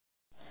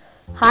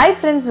Hi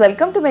friends,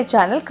 welcome to my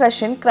channel Crush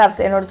and Crafts.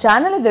 என்னோட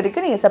சேனலை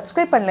இதுவரைக்கும் நீங்க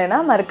சப்ஸ்கிரைப் பண்ணலைனா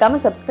மறக்காம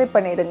சப்ஸ்கிரைப்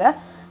பண்ணிடுங்க.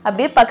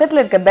 அப்படியே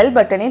பக்கத்துல இருக்க பெல்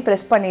பட்டனையும்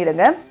பிரஸ்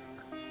பண்ணிடுங்க.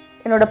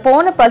 என்னோட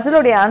போன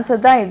பசிலோட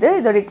ஆன்சர் தான் இது.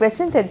 இதோட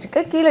क्वेश्चन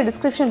தெரிஞ்சுக்க கீழ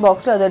டிஸ்கிரிப்ஷன்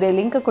பாக்ஸ்ல அதோட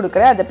லிங்க்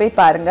கொடுக்கிறேன். அத போய்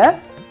பாருங்க.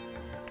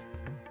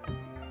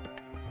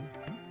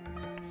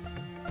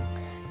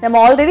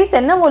 நம்ம ஆல்ரெடி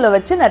தென்னை ஓலை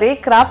வச்சு நிறைய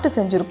கிராஃப்ட்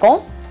செஞ்சிருக்கோம்.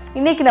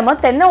 இன்னைக்கு நம்ம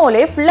தென்னை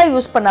ஓலையை ஃபுல்லா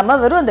யூஸ் பண்ணாம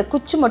வெறும் அந்த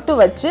குச்சி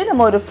மட்டும் வச்சு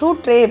நம்ம ஒரு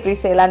ஃப்ரூட் ட்ரே எப்படி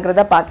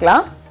செய்யலாம்ங்கறத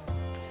பார்க்கலாம்.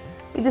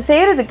 இது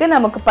செய்யிறதுக்கு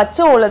நமக்கு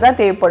பச்சை ஓலை தான்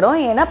தேவைப்படும்.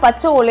 ஏனா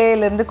பச்சை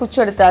ஓலையில இருந்து குச்சி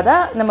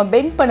எடுத்தாதான் நம்ம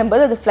பெண்ட்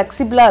பண்ணும்போது அது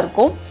ஃப்ளெக்சிபிளா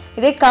இருக்கும்.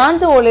 இதே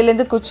காஞ்ச ஓலையில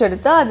இருந்து குச்சி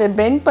எடுத்தா அது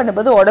பெண்ட்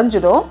பண்ணும்போது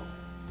உடைஞ்சிடும்.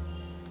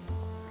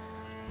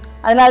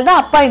 அதனால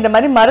தான் அப்பா இந்த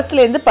மாதிரி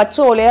மரத்துல இருந்து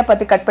பச்சை ஓலையா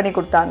பார்த்து கட் பண்ணி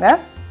கொடுத்தாங்க.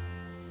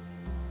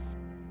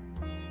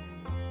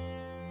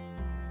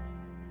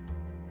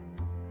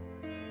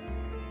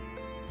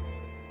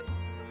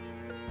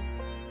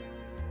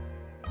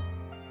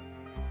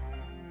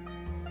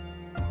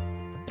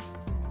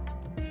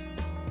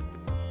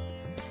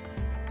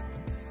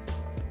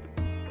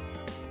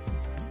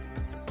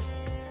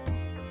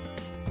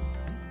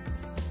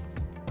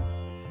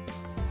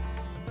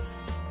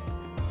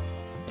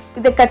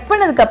 இத கட்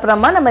பண்ணதுக்கு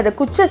அப்புறமா நம்ம இத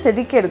குச்சை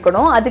செதுக்கி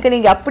எடுக்கணும். அதுக்கு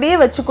நீங்க அப்படியே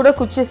வச்சு கூட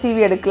குச்சை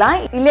சீவி எடுக்கலாம்.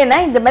 இல்லனா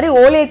இந்த மாதிரி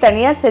ஓலையை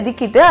தனியா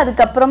செதுக்கிட்டு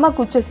அதுக்கு அப்புறமா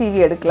குச்சை சீவி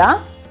எடுக்கலாம்.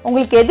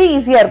 உங்களுக்கு எது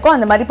ஈஸியா இருக்கோ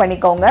அந்த மாதிரி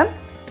பண்ணிக்கோங்க.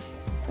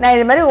 நான்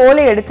இந்த மாதிரி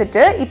ஓலை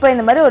எடுத்துட்டு இப்போ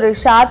இந்த மாதிரி ஒரு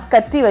ஷார்ப்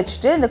கத்தி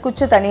வச்சிட்டு இந்த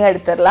குச்சை தனியா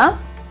எடுத்துறலாம்.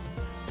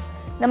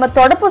 நம்ம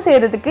தொடப்பு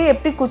செய்யிறதுக்கு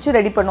எப்படி குச்சி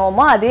ரெடி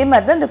பண்ணுவோமோ அதே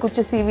மாதிரி தான் இந்த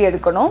குச்சை சீவி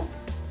எடுக்கணும்.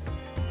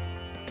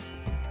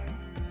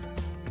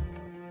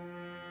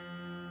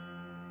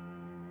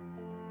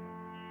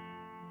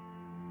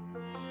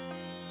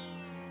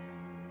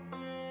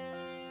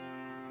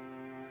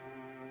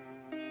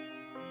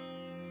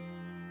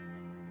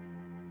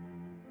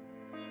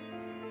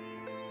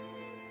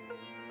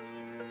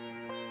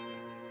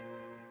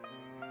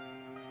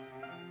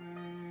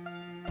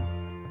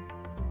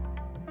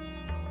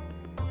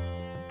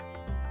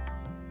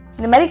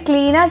 இந்த மாதிரி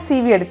க்ளீனா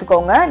சீவி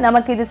எடுத்துக்கோங்க.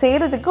 நமக்கு இது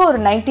செய்யிறதுக்கு ஒரு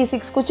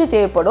 96 குச்சி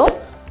தேவைப்படும்.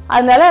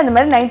 அதனால அந்த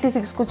மாதிரி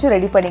 96 குச்சி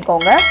ரெடி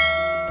பண்ணிக்கோங்க.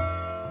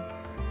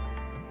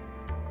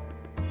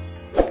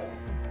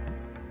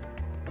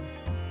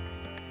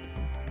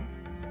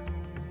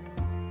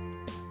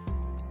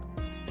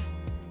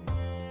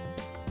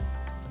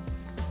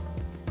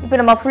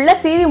 இப்போ நம்ம ஃபுல்லா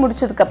சீவி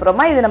முடிச்சதுக்கு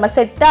அப்புறமா இத நம்ம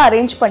செட்டா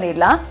அரேஞ்ச்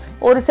பண்ணிடலாம்.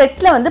 ஒரு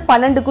செட்ல வந்து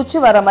 12 குச்சி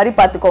வர மாதிரி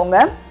பாத்துக்கோங்க.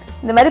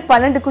 இந்த மாதிரி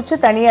 12 குச்சி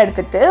தனியா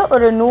எடுத்துட்டு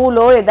ஒரு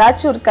நூலோ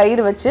ஏதாச்சும் ஒரு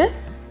கயிறு வச்சு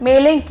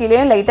மேலேயும்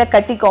கீழேயும் லைட்டா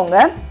கட்டிக்கோங்க.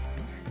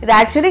 இது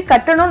एक्चुअली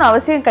கட்டணும்னு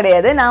அவசியம்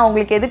கிடையாது. நான்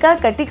உங்களுக்கு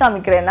எதுக்காக கட்டி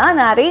காமிக்கிறேன்னா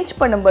நான் அரேஞ்ச்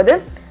பண்ணும்போது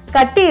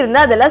கட்டி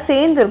இருந்தா அதெல்லாம்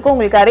சேர்ந்து இருக்கும்.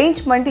 உங்களுக்கு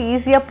அரேஞ்ச்மென்ட்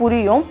ஈஸியா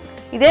புரியும்.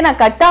 இதே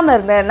நான் கட்டாம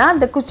இருந்தேன்னா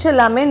அந்த குச்சி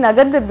எல்லாமே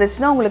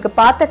நகர்ந்துருந்துச்சுனா உங்களுக்கு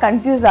பார்த்த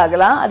கன்ஃபியூஸ்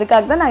ஆகலாம்.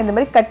 அதுக்காக தான் நான் இந்த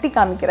மாதிரி கட்டி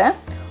காமிக்கிறேன்.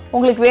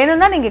 உங்களுக்கு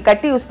வேணும்னா நீங்க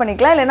கட்டி யூஸ்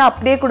பண்ணிக்கலாம் இல்லனா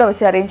அப்படியே கூட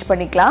வச்சு அரேஞ்ச்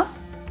பண்ணிக்கலாம்.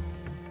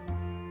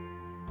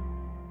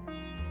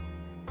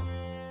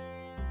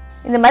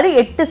 இந்த மாதிரி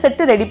 8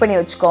 செட் ரெடி பண்ணி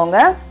வச்சுக்கோங்க.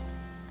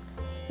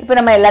 இப்போ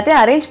நம்ம எல்லாத்தையும்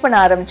அரேஞ்ச் பண்ண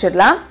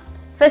ஆரம்பிச்சிடலாம்.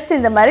 ஃபர்ஸ்ட்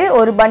இந்த மாதிரி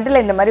ஒரு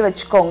பண்டில் இந்த மாதிரி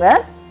வச்சுக்கோங்க.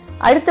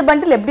 அடுத்த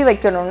பண்டில் எப்படி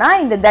வைக்கணும்னா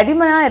இந்த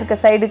தடிமனா இருக்க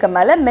சைடுக்கு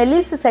மேல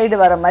மெலிஸ் சைடு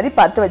வர மாதிரி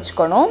பார்த்து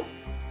வச்சுக்கணும்.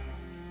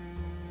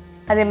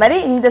 அதே மாதிரி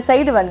இந்த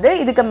சைடு வந்து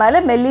இதுக்கு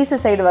மேல மெலிஸ்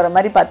சைடு வர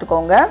மாதிரி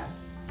பார்த்துக்கோங்க.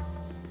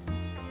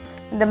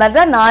 இந்த மாதிரி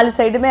தான் 4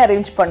 சைடுமே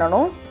அரேஞ்ச்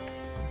பண்ணணும்.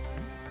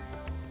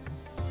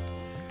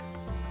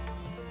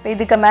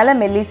 இதுக்கு மேல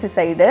மெலிஸ்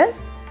சைடு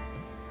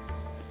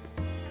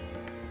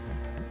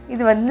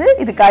இது வந்து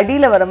இதுக்கு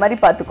அடியில வர மாதிரி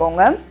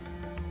பாத்துக்கோங்க.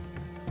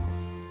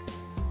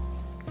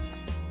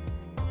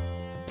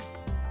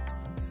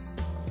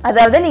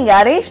 அதாவது நீங்க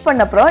அரேஞ்ச்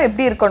பண்ண அப்புறம்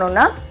எப்படி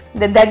இருக்கணும்னா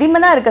இந்த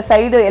தடிமனா இருக்க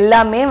சைடு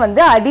எல்லாமே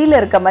வந்து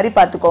அடியில இருக்க மாதிரி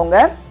பாத்துக்கோங்க.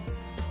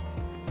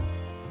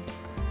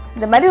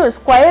 இந்த மாதிரி ஒரு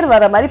ஸ்கொயர்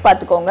வர மாதிரி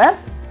பாத்துக்கோங்க.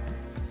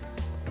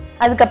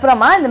 அதுக்கு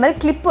அப்புறமா இந்த மாதிரி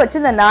கிளிப்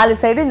வச்சு இந்த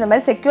 4 சைடு இந்த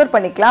மாதிரி செக்யூர்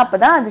பண்ணிக்கலாம்.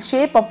 அப்பதான் அது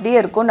ஷேப் அப்படியே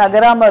இருக்கும்,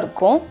 நகராம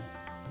இருக்கும்.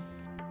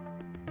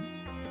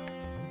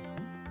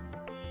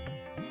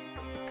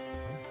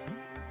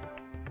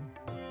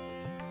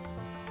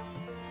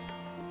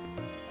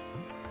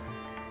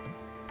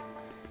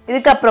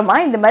 இதுக்கு அப்புறமா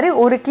இந்த மாதிரி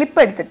ஒரு கிளிப்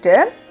எடுத்துட்டு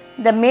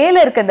இந்த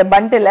மேல இருக்க இந்த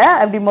பண்டில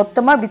அப்படி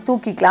மொத்தமா அப்படி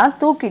தூக்கிக்கலாம்.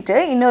 தூக்கிட்டு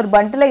இன்னொரு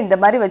பண்டில இந்த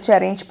மாதிரி வச்சு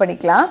அரேஞ்ச்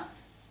பண்ணிக்கலாம்.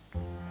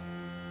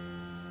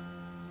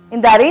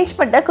 இந்த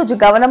அரேஞ்ச்மென்ட்ட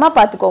கொஞ்சம் கவனமா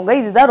பாத்துக்கோங்க.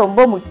 இதுதான்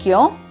ரொம்ப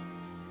முக்கியம்.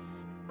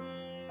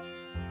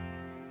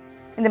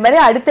 இந்த மாதிரி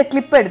அடுத்த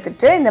கிளிப்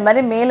எடுத்துட்டு இந்த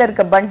மாதிரி மேல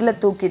இருக்க பண்டில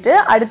தூக்கிட்டு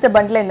அடுத்த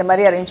பண்டில இந்த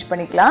மாதிரி அரேஞ்ச்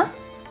பண்ணிக்கலாம்.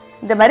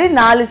 இந்த மாதிரி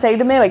 4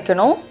 சைடுமே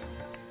வைக்கணும்.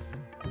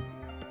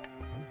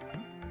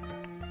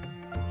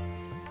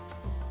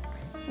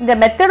 இந்த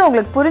மெத்தட்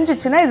உங்களுக்கு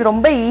புரிஞ்சிச்சுனா இது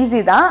ரொம்ப ஈஸி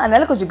தான்.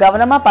 அதனால கொஞ்சம்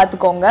கவனமா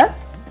பாத்துக்கோங்க.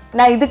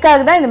 நான் இதுக்காக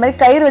தான் இந்த மாதிரி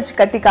கயிறு வச்சு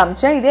கட்டி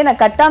காமிச்சேன். இதே நான்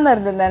கட்டாம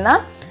இருந்தேன்னா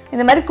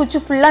இந்த மாதிரி குச்சி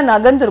ஃபுல்லா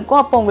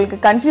நகர்ந்திருக்கும். அப்போ உங்களுக்கு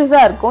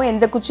கன்ஃபியூஸா இருக்கும்.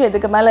 எந்த குச்சி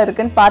எதுக்கு மேல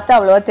இருக்குன்னு பார்த்தா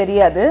அவ்வளவா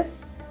தெரியாது.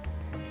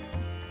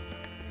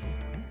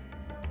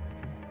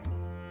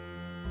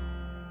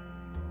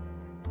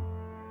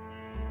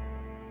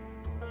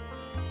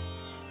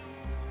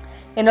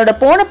 என்னோட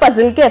போன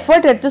பசிலுக்கு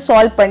எஃபர்ட் எடுத்து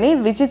சால்வ் பண்ணி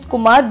விஜித்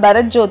குமார்,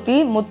 பரத் ஜோதி,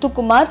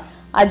 முத்துக்குமார்,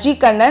 அஜி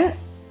கண்ணன்,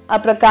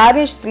 அப்புறம்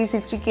காரிஷ்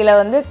 360 கீழே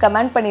வந்து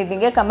கமெண்ட்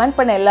பண்ணியிருந்தீங்க. கமெண்ட்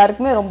பண்ண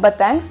எல்லாருக்குமே ரொம்ப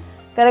தேங்க்ஸ்.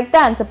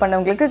 கரெக்டாக ஆன்சர்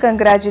பண்ணவங்களுக்கு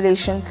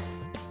கங்க்ராச்சுலேஷன்ஸ்.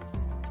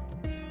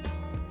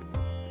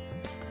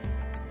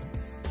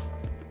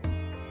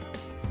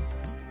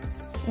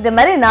 இந்த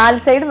மாதிரி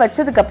 4 சைடு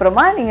வச்சதுக்கு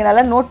அப்புறமா நீங்கள்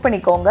நல்லா நோட்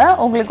பண்ணிக்கோங்க.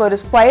 உங்களுக்கு ஒரு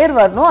ஸ்கொயர்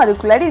வரணும்,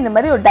 அதுக்குள்ளாடி இந்த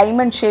மாதிரி ஒரு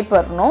டைமண்ட் ஷேப்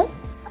வரணும்.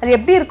 அது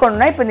எப்படி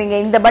இருக்கணும்னா, இப்போ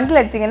நீங்கள் இந்த பண்டில்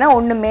எடுத்தீங்கன்னா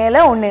ஒன்று மேலே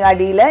ஒன்று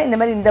அடியில், இந்த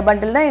மாதிரி இந்த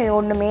பண்டில்னா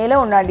ஒன்று மேலே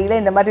ஒன்று அடியில்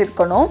இந்த மாதிரி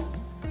இருக்கணும்.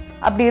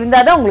 அப்படி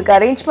இருந்தால் தான் உங்களுக்கு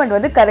அரேஞ்ச்மெண்ட்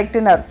வந்து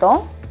கரெக்டுன்னு அர்த்தம்.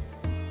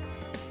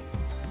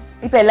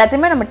 இப்போ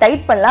எல்லாத்தையுமே நம்ம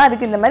டைட் பண்ணலாம்.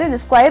 அதுக்கு இந்த மாதிரி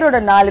இந்த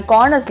ஸ்கொயரோட 4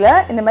 கார்னர்ஸில்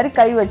இந்த மாதிரி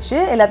கை வச்சு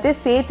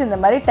எல்லாத்தையும் சேர்த்து இந்த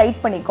மாதிரி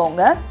டைட்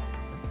பண்ணிக்கோங்க.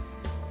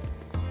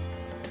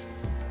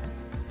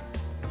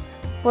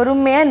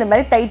 பொறுமையாக இந்த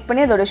மாதிரி டைட்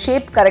பண்ணி அதோட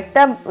ஷேப்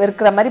கரெக்டாக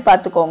இருக்கிற மாதிரி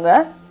பார்த்துக்கோங்க.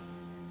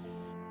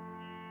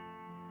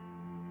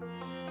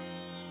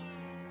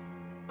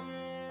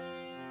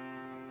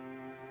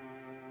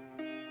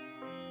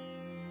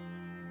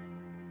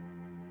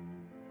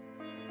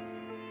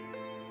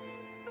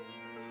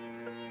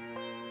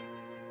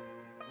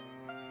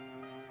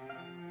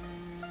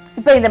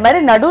 இப்போ இந்த மாதிரி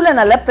நடுவில்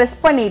நல்லா ப்ரெஸ்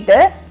பண்ணிட்டு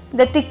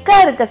இந்த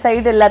திக்காக இருக்க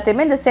சைடு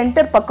எல்லாத்தையுமே இந்த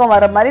சென்டர் பக்கம்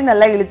வர மாதிரி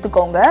நல்லா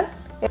இழுத்துக்கோங்க.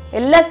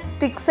 எல்லா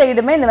திக்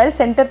சைடுமே இந்த மாதிரி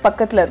சென்டர்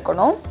பக்கத்தில்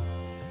இருக்கணும்.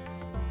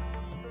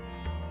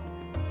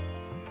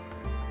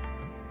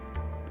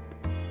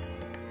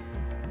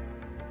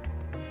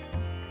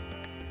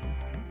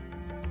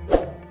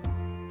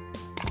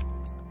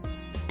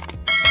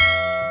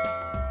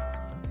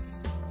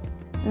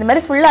 இந்த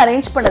மாதிரி ஃபுல்லாக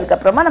அரேஞ்ச் பண்ணதுக்கு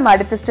அப்புறமா நம்ம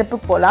அடுத்த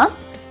ஸ்டெப்புக்கு போகலாம்.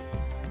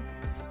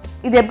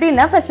 இது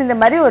எப்படின்னா, ஃபர்ஸ்ட் இந்த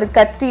மாதிரி ஒரு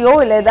கத்தியோ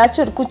இல்லை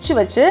ஏதாச்சும் ஒரு குச்சி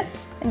வச்சு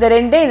இந்த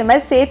ரெண்டையும் இந்த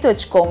மாதிரி சேர்த்து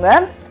வச்சுக்கோங்க.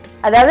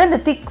 அதாவது இந்த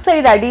திக்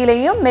சைடு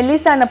அடியிலையும்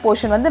மெல்லிசான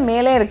போர்ஷன் வந்து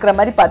மேலே இருக்கிற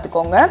மாதிரி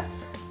பார்த்துக்கோங்க.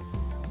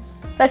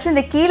 ஃபர்ஸ்ட்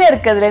இந்த கீழே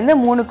இருக்கிறதுலேருந்து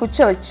 3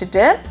 குச்சை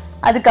வச்சுட்டு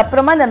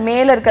அதுக்கப்புறமா இந்த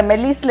மேலே இருக்க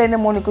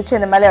மெல்லிஸ்லேருந்து 3 குச்சி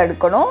இந்த மாதிரி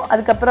எடுக்கணும்.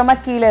 அதுக்கப்புறமா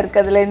கீழே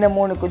இருக்கிறதுலேருந்து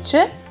 3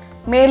 குச்சி,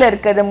 மேலே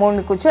இருக்கிறது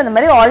 3 குச்சி, அந்த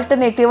மாதிரி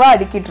ஆல்டர்னேட்டிவாக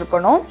அடுக்கிட்டு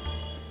இருக்கணும்.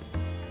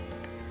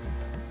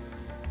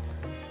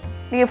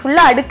 நீங்கள்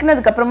ஃபுல்லாக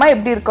அடுக்குனதுக்கப்புறமா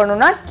எப்படி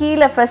இருக்கணும்னா,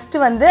 கீழே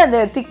ஃபஸ்ட்டு வந்து அந்த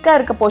திக்காக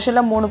இருக்க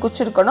போர்ஷனில் 3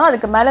 குச்சி இருக்கணும்.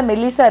 அதுக்கு மேலே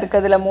மெல்லிஸாக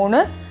இருக்கிறதுல 3,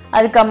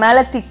 அதுக்கு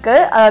மேலே திக்கு,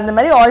 அந்த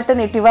மாதிரி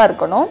ஆல்டர்னேட்டிவாக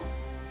இருக்கணும்.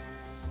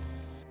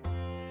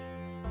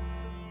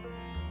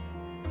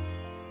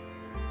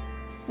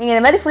 நீங்கள்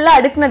இந்த மாதிரி ஃபுல்லாக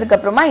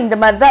அடுக்குனதுக்கப்புறமா இந்த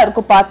மாதிரி தான்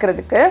இருக்கும்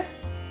பார்க்குறதுக்கு.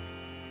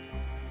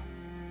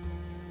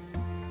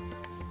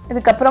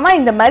 இதுக்கப்புறமா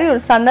இந்த மாதிரி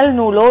ஒரு சணல்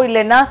நூலோ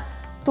இல்லைன்னா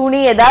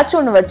துணி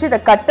ஏதாச்சும் ஒன்று வச்சு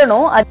இதை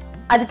கட்டணும்.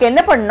 அதுக்கு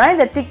என்ன பண்ணா,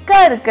 இந்த திக்கா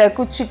இருக்க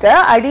குச்சிக்கு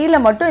அடியில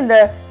மட்டும் இந்த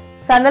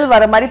சணல்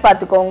வர மாதிரி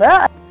பார்த்துக்கோங்க.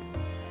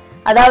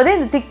 அதாவது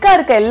இந்த திக்கா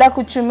இருக்க எல்லா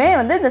குச்சுமே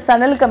வந்து இந்த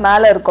சணலுக்கு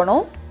மேல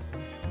இருக்கணும்.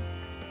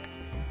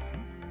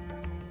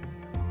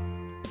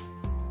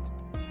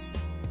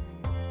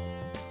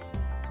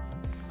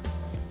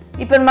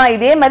 இப்போ நம்ம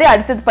இதே மாதிரி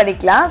அடுத்தது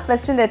பண்ணிக்கலாம்.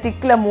 ஃபர்ஸ்ட் இந்த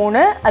திக்ல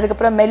 3,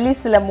 அதுக்கப்புறம்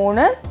மெல்லிஸ்ல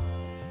 3,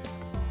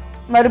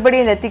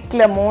 மறுபடியும் இந்த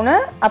திக்ல 3,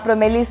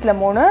 அப்புறம் மெல்லிஸ்ல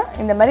 3,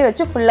 இந்த மாதிரி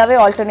வச்சு ஃபுல்லாவே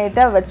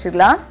ஆல்டர்னேட்டா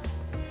வச்சிடலாம்.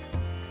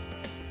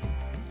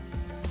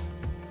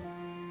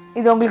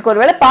 இது உங்களுக்கு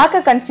ஒருவேளை பார்க்க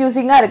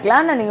கன்ஃபியூசிங்கா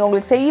இருக்கலாம். நீங்க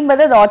உங்களுக்கு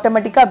செய்யும்போது அது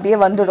ஆட்டோமேட்டிக்கா அப்படியே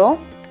வந்துடும்.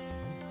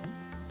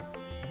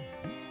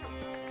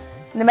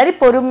 இந்த மாதிரி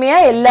பொறுமையா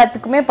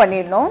எல்லாத்துக்குமே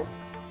பண்ணிடணும்.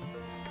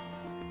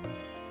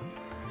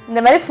 இந்த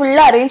மாதிரி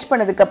ஃபுல்லா அரேஞ்ச்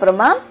பண்ணதுக்கு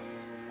அப்புறமா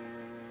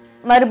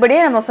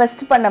மறுபடியும் நம்ம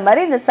ஃபர்ஸ்ட் பண்ண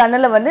மாதிரி இந்த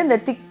சணலை வந்து இந்த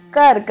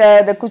திக்கா இருக்க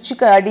இந்த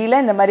குச்சிக்கு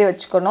அடியில இந்த மாதிரி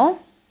வச்சுக்கணும்.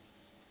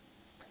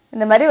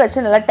 இந்த மாதிரி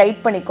வச்சு நல்லா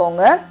டைட்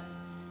பண்ணிக்கோங்க.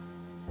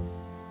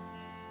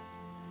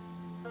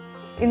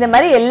 இந்த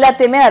மாதிரி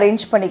எல்லாத்தையுமே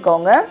அரேஞ்ச்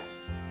பண்ணிக்கோங்க.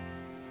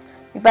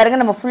 இப்போ பாருங்க,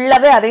 நம்ம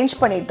ஃபுல்லாவே அரேஞ்ச்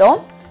பண்ணிட்டோம்.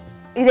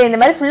 இதை இந்த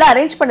மாதிரி ஃபுல்லா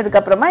அரேஞ்ச் பண்ணதுக்கு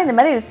அப்புறமா இந்த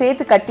மாதிரி இதை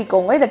சேர்த்து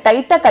கட்டிக்கோங்க. இதை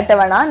டைட்டா கட்ட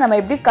வேணாம், நம்ம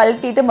எப்படி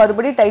கழட்டிட்டு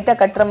மறுபடியும் டைட்டா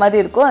கட்டுற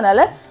மாதிரி இருக்கும்.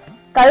 அதனால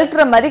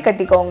கழட்டுற மாதிரி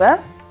கட்டிக்கோங்க.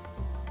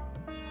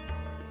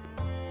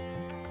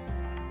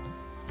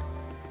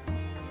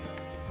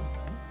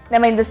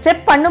 நம்ம இந்த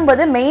ஸ்டெப்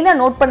பண்ணும்போது மெயினா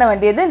நோட் பண்ண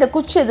வேண்டியது, இந்த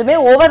குச்சி எதுவுமே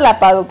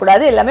ஓவர்லாப்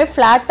ஆகக்கூடாது, எல்லாமே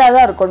ஃபிளாட்டா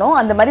தான் இருக்கணும்.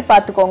 அந்த மாதிரி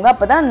பார்த்துக்கோங்க.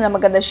 அப்பதான்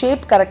நமக்கு அந்த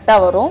ஷேப் கரெக்டா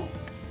வரும்.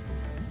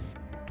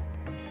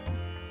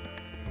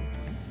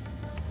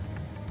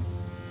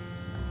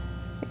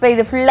 இப்போ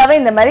இது ஃபுல்லாவே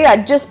இந்த மாதிரி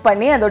அட்ஜஸ்ட்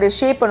பண்ணி அதோட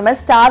ஷேப் ஒரு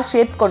மாதிரி ஸ்டார்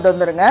ஷேப் கொண்டு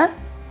வந்துருங்க.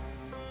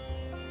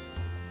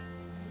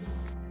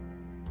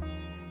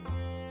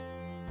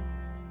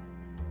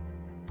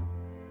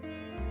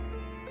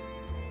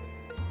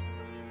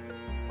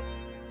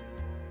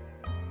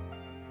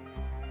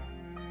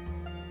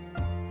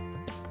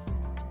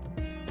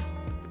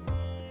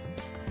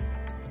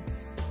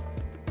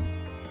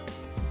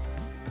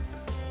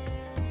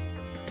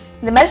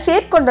 இந்த மாதிரி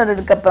ஷேப் கொண்டு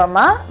வந்ததுக்கு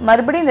அப்புறமா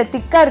மறுபடியும் இந்த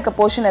திக்கா இருக்க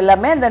போர்ஷன்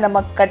எல்லாமே அந்த நம்ம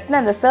கட்டின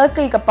அந்த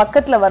சர்க்கிளுக்கு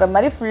பக்கத்துல வர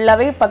மாதிரி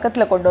ஃபுல்லாவே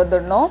பக்கத்துல கொண்டு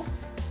வந்துடணும்.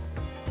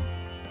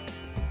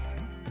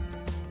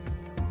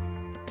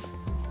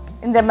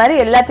 இந்த மாதிரி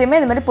எல்லாத்தையுமே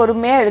இந்த மாதிரி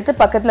பொறுமையா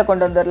எடுத்து பக்கத்துல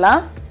கொண்டு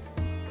வந்துடலாம்.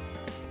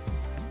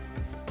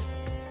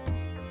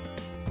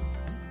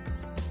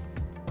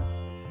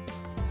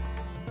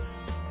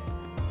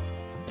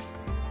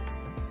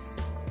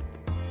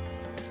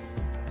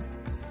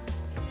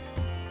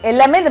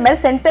 எல்லாமே இந்த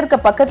மாதிரி சென்டருக்கு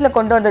பக்கத்துல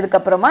கொண்டு வந்ததுக்கு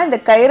அப்புறமா இந்த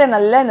கயிறை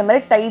நல்லா இந்த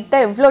மாதிரி டைட்டா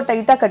எவ்வளவு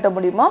டைட்டா கட்ட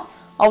முடியுமோ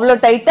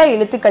அவ்வளவு டைட்டா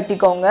இழுத்து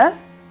கட்டிக்கோங்க.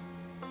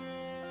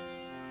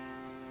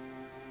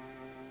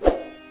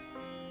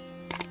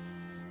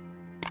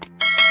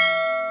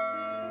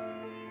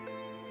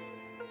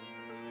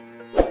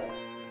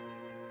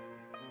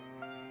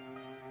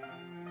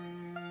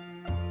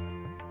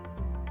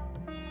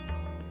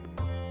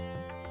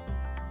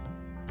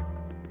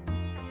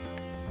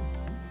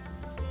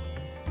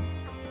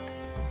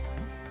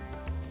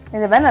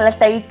 இந்த மாதிரி நல்லா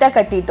டைட்டா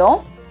கட்டிட்டோம்.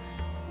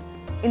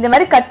 இந்த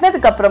மாதிரி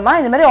கட்டினதுக்கு அப்புறமா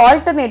இந்த மாதிரி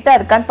ஆல்டர்னேட்டா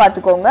இருக்கான்னு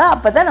பாத்துக்கோங்க.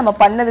 அப்பதான் நம்ம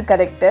பண்ணது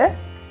கரெக்ட்.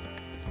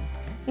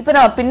 இப்போ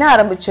நம்ம பின்ன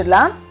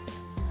ஆரம்பிச்சிடலாம்.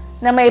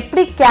 நம்ம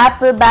எப்படி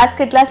கேப்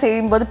பேஸ்கெட்லாம்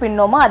செய்யும்போது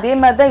பின்னோமோ அதே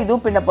மாதிரி தான்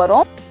இதுவும் பின்ன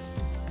போறோம்.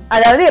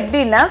 அதாவது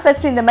எப்படின்னா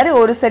ஃபர்ஸ்ட் இந்த மாதிரி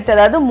ஒரு செட்,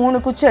 அதாவது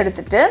 3 குச்சி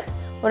எடுத்துட்டு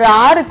ஒரு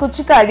 6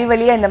 குச்சிக்கு அடி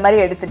வழியா இந்த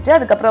மாதிரி எடுத்துட்டு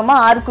அதுக்கப்புறமா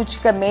 6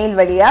 குச்சிக்கு மேல்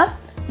வழியா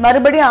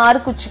மறுபடியும் 6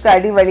 குச்சிக்கு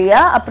அடி வழியா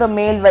அப்புறம்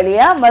மேல்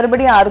வழியா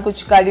மறுபடியும் 6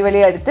 குச்சிக்கு அடி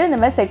வழியா எடுத்து இந்த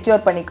மாதிரி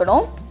செக்யூர்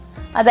பண்ணிக்கணும்.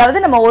 அதாவது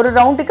நம்ம ஒரு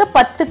ரவுண்டுக்கு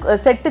 10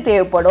 செட்டு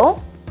தேவைப்படும்.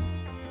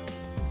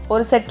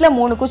 ஒரு செட்ல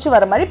 3 குச்சி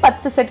வர மாதிரி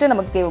 10 செட்டு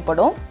நமக்கு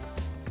தேவைப்படும்.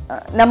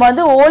 நம்ம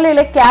வந்து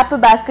ஓலையில கேப்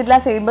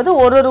பேஸ்கெட்லாம் செய்யும்போது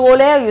ஒரு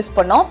ஓலையா யூஸ்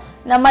பண்ணோம்.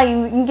 நம்ம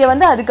இங்க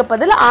வந்து அதுக்கு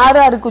பதில்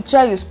 6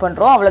 குச்சியா யூஸ்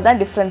பண்றோம்.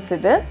 அவ்வளவுதான் டிஃபரன்ஸ்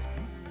இது.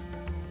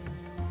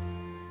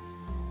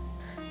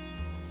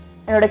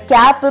 என்னோட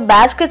கேப்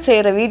பேஸ்கெட்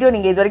செய்யற வீடியோ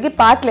நீங்க இது வரைக்கும்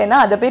பார்க்கலனா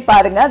அதை போய்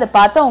பாருங்க. அதை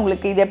பார்த்தா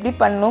உங்களுக்கு இது எப்படி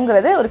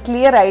பண்ணணும்ங்கிறது ஒரு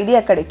கிளியர்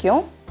ஐடியா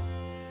கிடைக்கும்.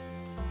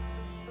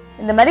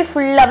 இந்த மாதிரி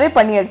ஃபுல்லாவே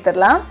பண்ணி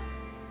எடுத்துடலாம்.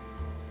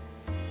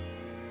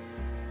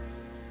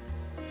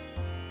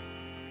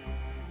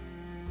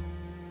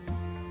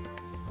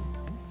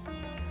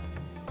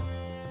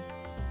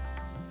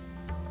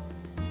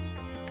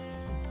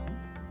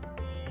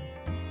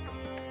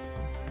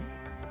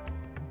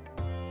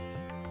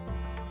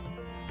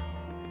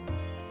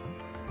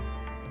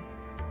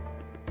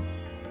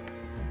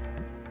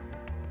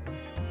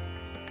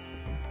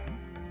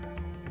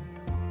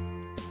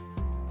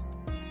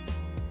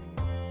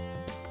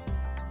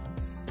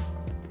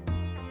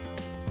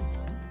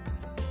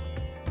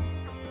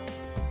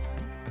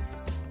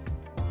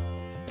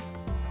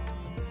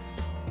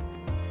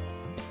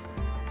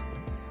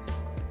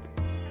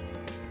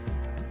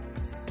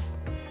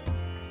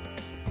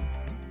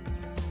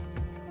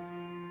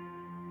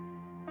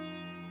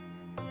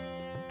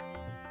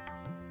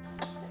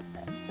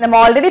 நம்ம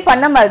ஆல்ரெடி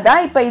பண்ண மாதிரி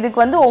தான். இப்போ இதுக்கு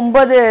வந்து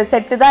 9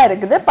 செட்டு தான்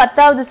இருக்குது.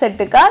 10வது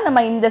செட்டுக்கா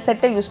நம்ம இந்த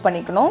செட்டை யூஸ்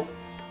பண்ணிக்கணும்.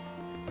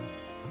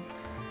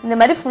 இந்த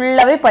மாதிரி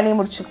ஃபுல்லாவே பண்ணி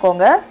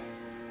முடிச்சுக்கோங்க.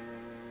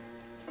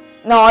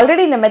 நான்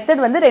ஆல்ரெடி இந்த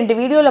மெத்தட் வந்து 2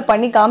 வீடியோல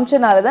பண்ணி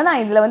காமிச்சனால தான்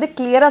நான் இதுல வந்து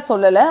கிளியரா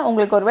சொல்லல.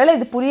 உங்களுக்கு ஒருவேளை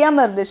இது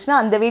புரியாம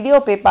இருந்துச்சுன்னா அந்த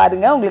வீடியோ போய்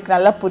பாருங்க, உங்களுக்கு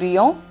நல்லா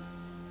புரியும்.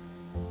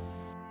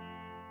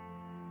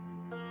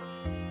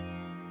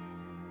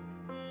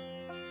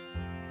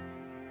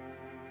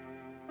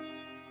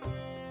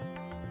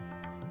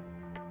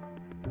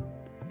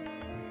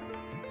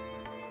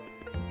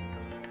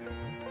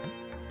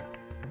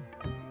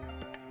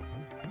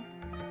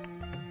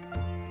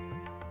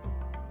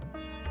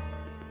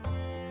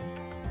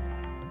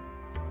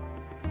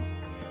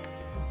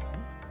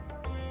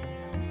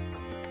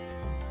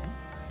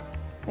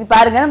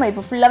 பாருங்க நம்ம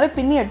இப்போ ஃபுல்லாவே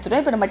பின்னி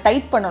எடுத்துட்டோம். இப்போ நம்ம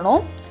டைட்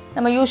பண்ணணும்.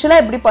 நம்ம யூசுவலா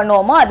எப்படி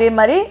பண்ணுவோமோ அதே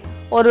மாதிரி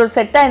ஒரு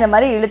செட்டா இந்த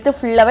மாதிரி இழுத்து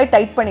ஃபுல்லாவே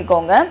டைட்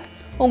பண்ணிக்கோங்க.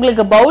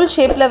 உங்களுக்கு பவுல்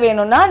ஷேப்ல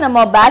வேணும்னா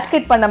நம்ம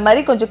பேஸ்கெட் பண்ண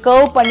மாதிரி கொஞ்சம்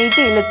கர்வ்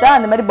பண்ணிட்டு இழுத்தா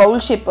அந்த மாதிரி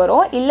பவுல் ஷேப்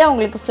வரும். இல்ல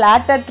உங்களுக்கு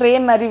ஃபிளாட்டா ட்ரே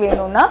மாதிரி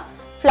வேணும்னா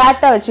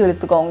ஃபிளாட்டா வச்சு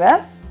இழுத்துக்கோங்க.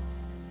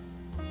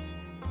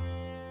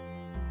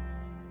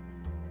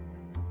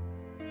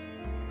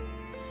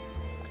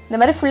 இந்த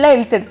மாதிரி ஃபுல்லா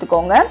இழுத்து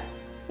எடுத்துக்கோங்க.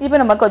 இப்போ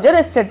நம்ம கொஞ்சம்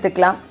ரெஸ்ட்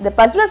எடுத்துக்கலாம். இந்த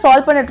பஸ்ல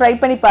சால்வ் பண்ண ட்ரை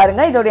பண்ணி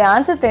பாருங்க. இதோட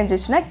ஆன்சர்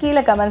தெரிஞ்சிச்சுன்னா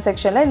கீழே கமெண்ட்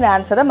செக்ஷன்ல இந்த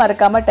ஆன்சரை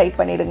மறக்காம டைப்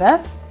பண்ணிடுங்க.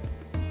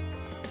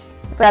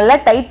 இப்போ நல்லா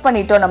டைட்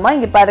பண்ணிட்டோம் நம்ம.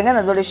 இங்க பாருங்க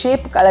அதோட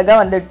ஷேப் அழகா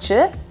வந்துடுச்சு.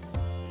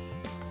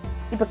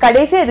 இப்போ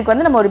கடைசியா இதுக்கு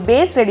வந்து நம்ம ஒரு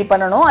பேஸ் ரெடி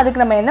பண்ணணும்.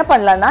 அதுக்கு நம்ம என்ன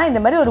பண்ணலாம்னா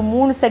இந்த மாதிரி ஒரு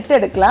 3 செட்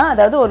எடுக்கலாம்.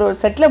 அதாவது ஒரு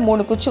செட்ல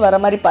 3 குச்சி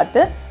வர மாதிரி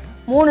பார்த்து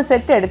 3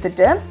 செட்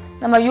எடுத்துட்டு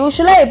நம்ம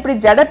யூசுவலா எப்படி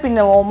ஜடை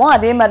பின்னுவோமோ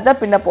அதே மாதிரி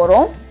தான் பின்ன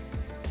போறோம்.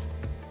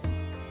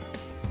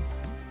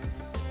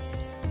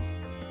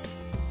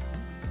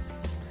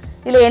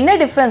 இதுல என்ன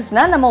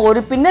டிஃபரன்ஸ்னா நம்ம ஒரு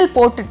பின்னல்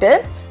போட்டுட்டு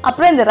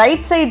அப்புறம் இந்த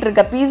ரைட் சைடு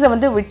இருக்க பீஸை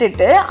வந்து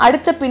விட்டுட்டு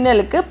அடுத்த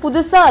பின்னலுக்கு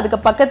புதுசா அதுக்கு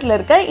பக்கத்துல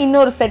இருக்க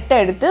இன்னொரு செட்டை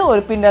எடுத்து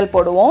ஒரு பின்னல்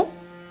போடுவோம்.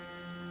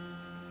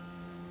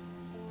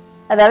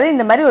 அதாவது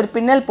இந்த மாதிரி ஒரு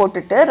பின்னல்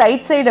போட்டுட்டு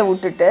ரைட் சைடை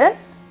விட்டுட்டு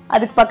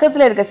அதுக்கு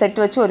பக்கத்துல இருக்க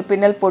செட் வச்சு ஒரு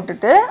பின்னல்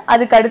போட்டுட்டு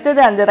அதுக்கு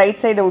அடுத்தது அந்த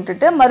ரைட் சைடை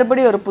விட்டுட்டு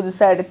மறுபடியும் ஒரு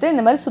புதுசா எடுத்து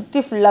இந்த மாதிரி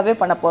சுத்தி ஃபுல்லாவே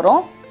பண்ண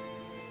போறோம்.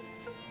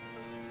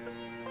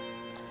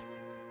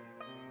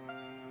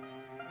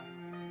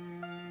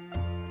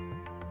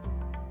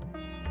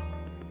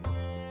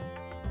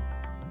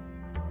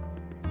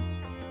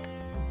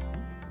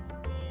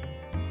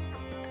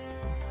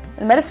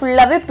 இந்த மாதிரி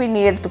ஃபுல்லாவே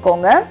பின்னி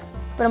எடுத்துக்கோங்க.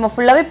 இப்போ நம்ம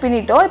ஃபுல்லாவே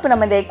பின்னிட்டோம். இப்போ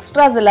நம்ம இந்த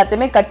எக்ஸ்ட்ராஸ்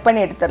எல்லாத்தையுமே கட் பண்ணி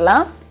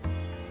எடுத்துடலாம்.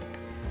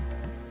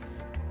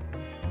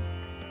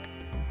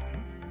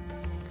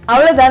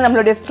 அவ்வளவுதான்,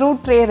 நம்மளுடைய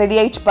ஃப்ரூட் ட்ரே ரெடி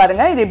ஆயிடுச்சு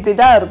பாருங்க. இது இப்படி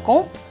தான்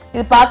இருக்கும்.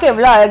 இது பார்க்க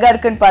எவ்வளவு அழகா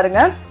இருக்குன்னு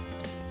பாருங்க.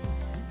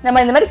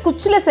 நம்ம இந்த மாதிரி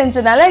குச்சியில்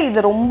செஞ்சனால இது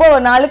ரொம்ப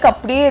நாளுக்கு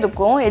அப்படியே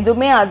இருக்கும்,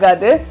 எதுவுமே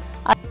ஆகாது.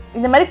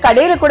 இந்த மாதிரி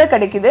கடையில் கூட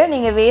கிடைக்குது.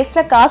 நீங்கள்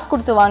வேஸ்ட்டாக காசு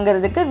கொடுத்து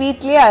வாங்குறதுக்கு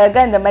வீட்லேயே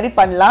அழகாக இந்த மாதிரி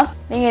பண்ணலாம்.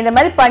 நீங்கள் இந்த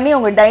மாதிரி பண்ணி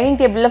உங்கள் டைனிங்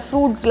டேபிளில்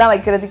ஃப்ரூட்ஸ்லாம்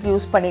வைக்கிறதுக்கு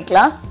யூஸ்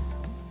பண்ணிக்கலாம்.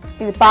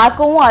 இது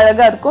பார்க்கவும்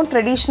அழகாக இருக்கும்,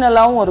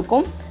 ட்ரெடிஷ்னலாகவும்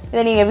இருக்கும்.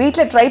 இதை நீங்கள்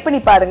வீட்டில் ட்ரை பண்ணி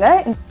பாருங்கள்.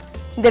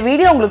 இந்த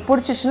வீடியோ உங்களுக்கு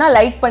பிடிச்சிச்சுன்னா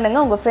லைக்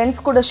பண்ணுங்கள், உங்கள்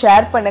ஃப்ரெண்ட்ஸ் கூட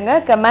ஷேர்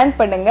பண்ணுங்கள், கமெண்ட்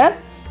பண்ணுங்கள்.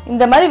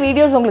 இந்த மாதிரி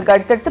வீடியோஸ் உங்களுக்கு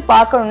அடுத்தடுத்து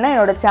பார்க்கணுன்னா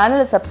என்னோட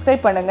சேனலை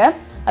சப்ஸ்கிரைப் பண்ணுங்கள்.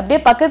 அப்படியே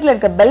பக்கத்தில்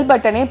இருக்க பெல்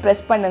பட்டனையும்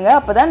ப்ரெஸ் பண்ணுங்கள்.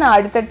 அப்போ தான் நான்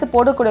அடுத்தடுத்து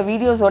போடக்கூடிய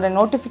வீடியோஸோட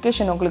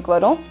நோட்டிஃபிகேஷன் உங்களுக்கு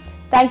வரும்.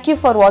 Thank you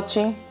for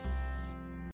watching.